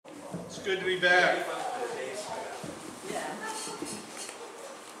It's good to be back.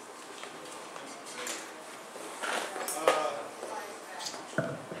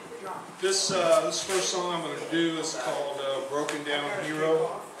 This first song I'm going to do is called Broken Down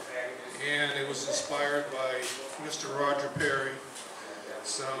Hero, and it was inspired by Mr. Roger Perry,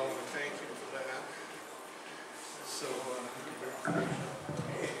 so thank you for that. So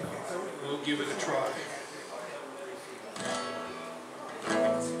we'll give it a try.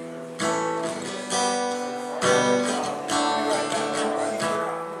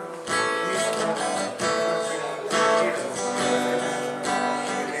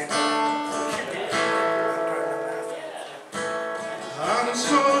 I'm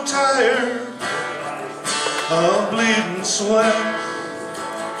so tired of bleeding sweat.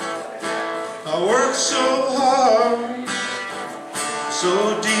 I work so hard,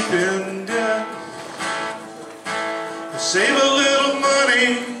 so deep in debt. I save a little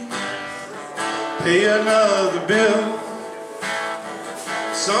money, pay another bill.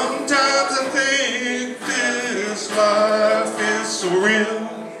 Sometimes I think this life is so real.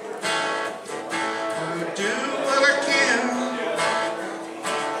 I do what I can.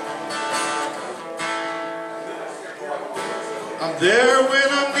 I'm there when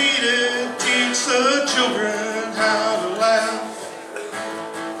I'm needed, teach the children how to laugh.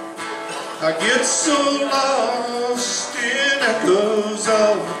 I get so lost in echoes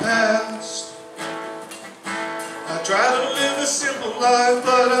of the past. I try to live a simple life,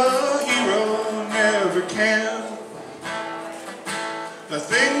 but a hero never can. The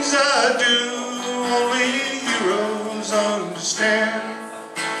things I do, only heroes understand.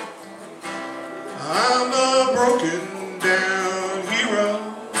 I'm a broken down hero.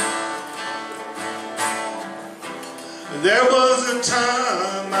 There was a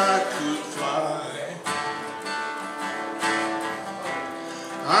time I could fly.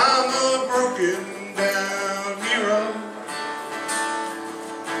 I'm a broken down hero.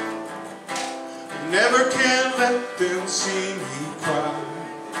 Never can let them see me cry.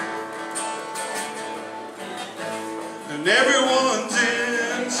 And everyone's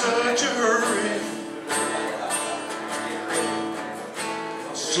in such a hurry.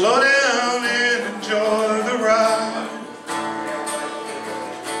 Slow down and enjoy the ride.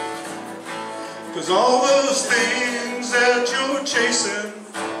 'Cause all those things that you're chasing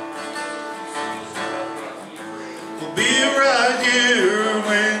will be right here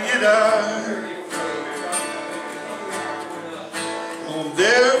when you die. I'm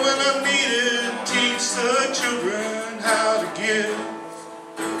there when I'm needed, teach the children how to give.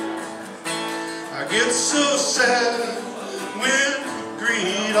 I get so sad when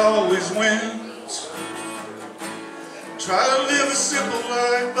greed always wins. Try to live a simple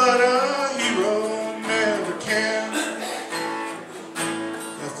life, but a hero never can.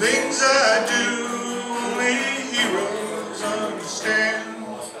 The things I do, only heroes understand.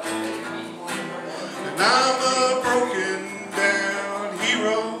 And I'm a broken down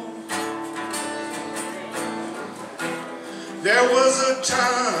hero. There was a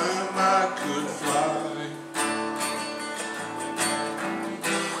time I could fly.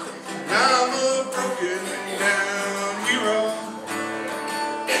 And I'm a broken down hero.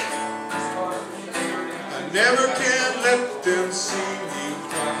 I never can let them see me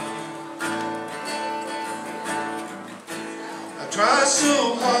cry. I try so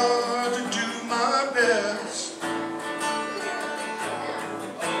hard to do my best.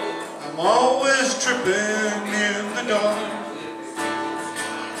 I'm always tripping in the dark.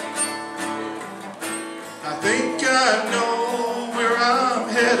 I think I know where I'm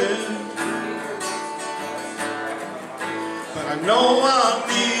headed, but I know I'll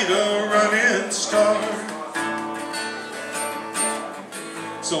need a running start.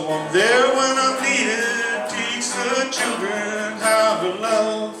 So I'm there when I'm needed, teach the children how to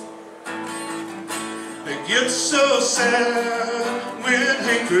love. They get so sad when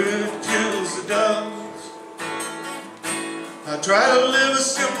hatred kills the doves. I try to live a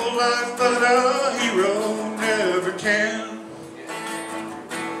simple life, but a hero never can.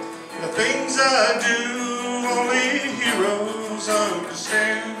 The things I do, only heroes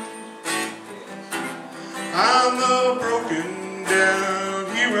understand. I'm a broken down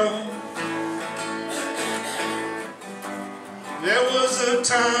hero. There was a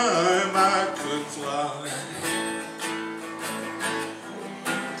time I could fly.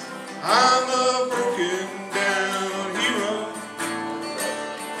 I'm a broken down hero.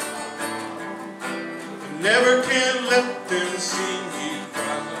 Never can let them see me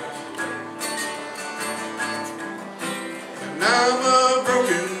cry. And I'm a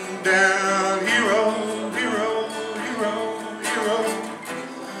broken down hero, hero, hero, hero.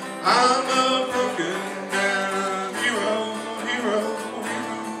 I'm a broken down hero, hero, hero.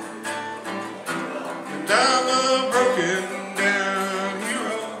 And I'm a broken down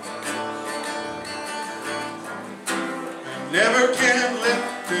hero. I never can let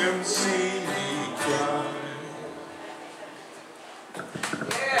them see me cry.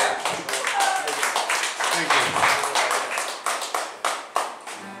 Thank you.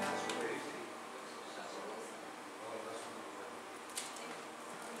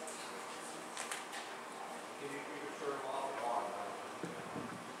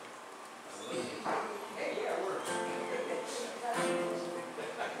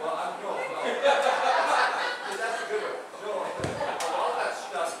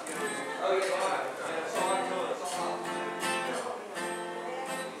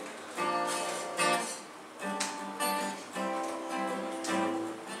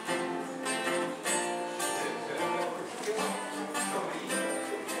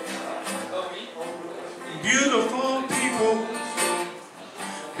 Beautiful people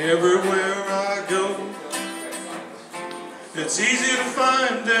everywhere I go. It's easy to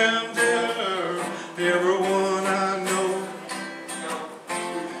find them there, everyone I know.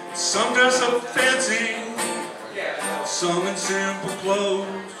 Some dress up fancy, some in simple clothes.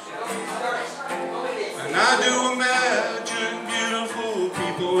 And I do imagine beautiful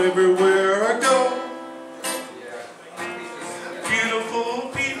people everywhere I go. Beautiful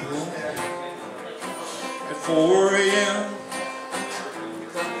people at 4 a.m.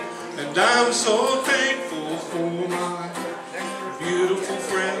 And I'm so thankful for my beautiful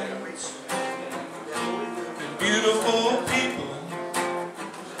friends and beautiful people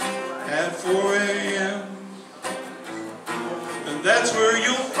at 4 a.m. And that's where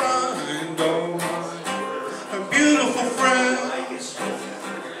you'll find all my beautiful friends.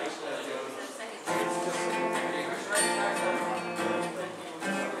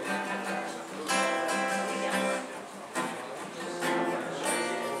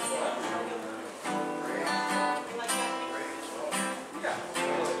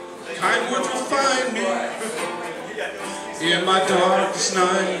 Kind words will find me in my darkest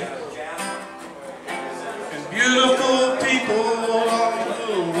night. And beautiful people are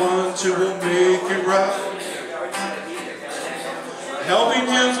the ones who will make it right. Helping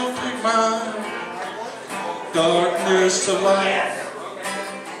hands will pick my darkness to light.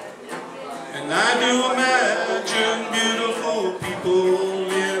 And I do imagine beautiful people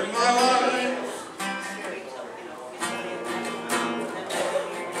in my life.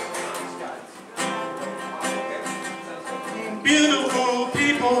 Beautiful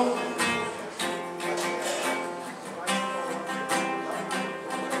people,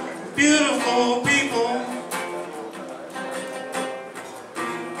 beautiful people,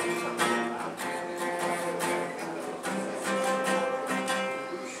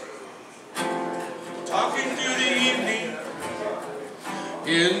 talking through the evening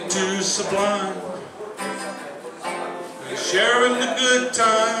into sublime, and sharing the good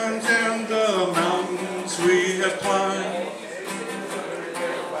times and the mountains we have climbed.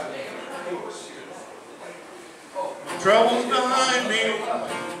 Troubles behind me,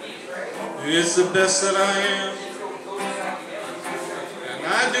 it's the best that I am. And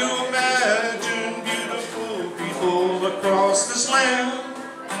I do imagine beautiful people across this land.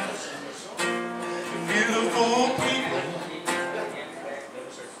 Beautiful people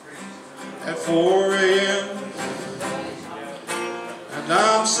at 4 a.m. And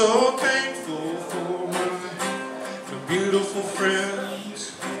I'm so thankful for my beautiful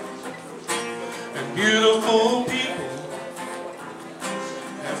friends and beautiful people.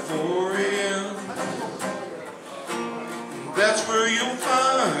 4 a.m. That's where you'll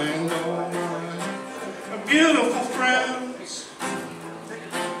find all my beautiful friends.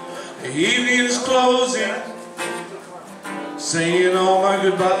 The evening is closing, saying all my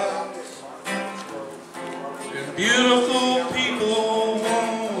goodbyes. And beautiful people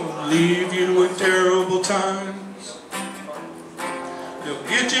won't leave you in terrible times. They'll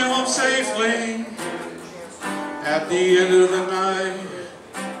get you home safely at the end of the night.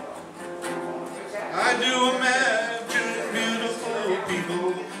 I do imagine beautiful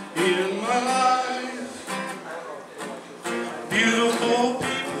people in my life. Beautiful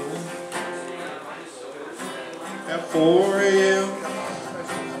people at 4 a.m.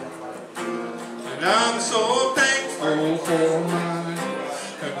 And I'm so thankful for my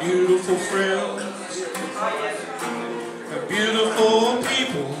beautiful friends and beautiful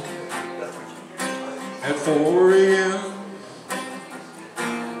people at 4 a.m.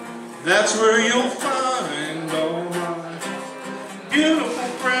 That's where you'll find all my beautiful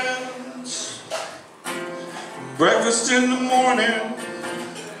friends. Breakfast in the morning,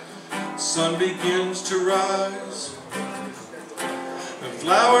 sun begins to rise. The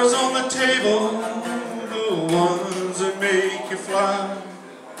flowers on the table, the ones that make you fly.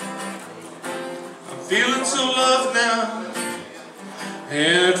 I'm feeling so loved now,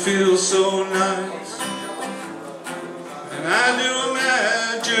 and it feels so nice. And I do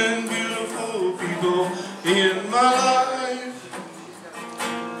imagine beautiful people in my life,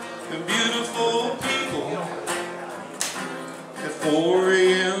 and beautiful people at 4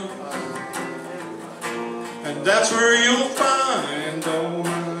 a.m. And that's where you'll find all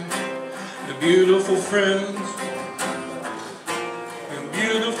my beautiful friends and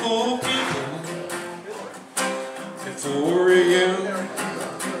beautiful people at 4 a.m.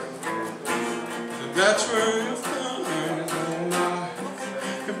 And that's where you'll find all my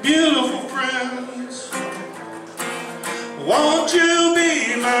beautiful friends. Won't you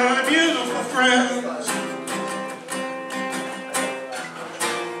be my beautiful friends?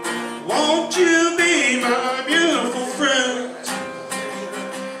 Won't you be my beautiful friends?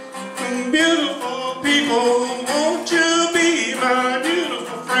 Beautiful people, won't you be my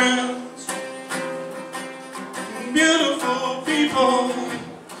beautiful friends? Beautiful people.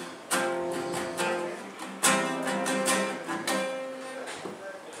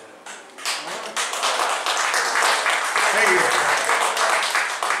 Hey,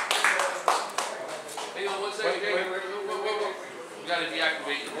 hang on 1 second. Wait. We gotta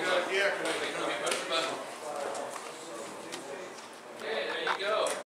deactivate. We gotta deactivate.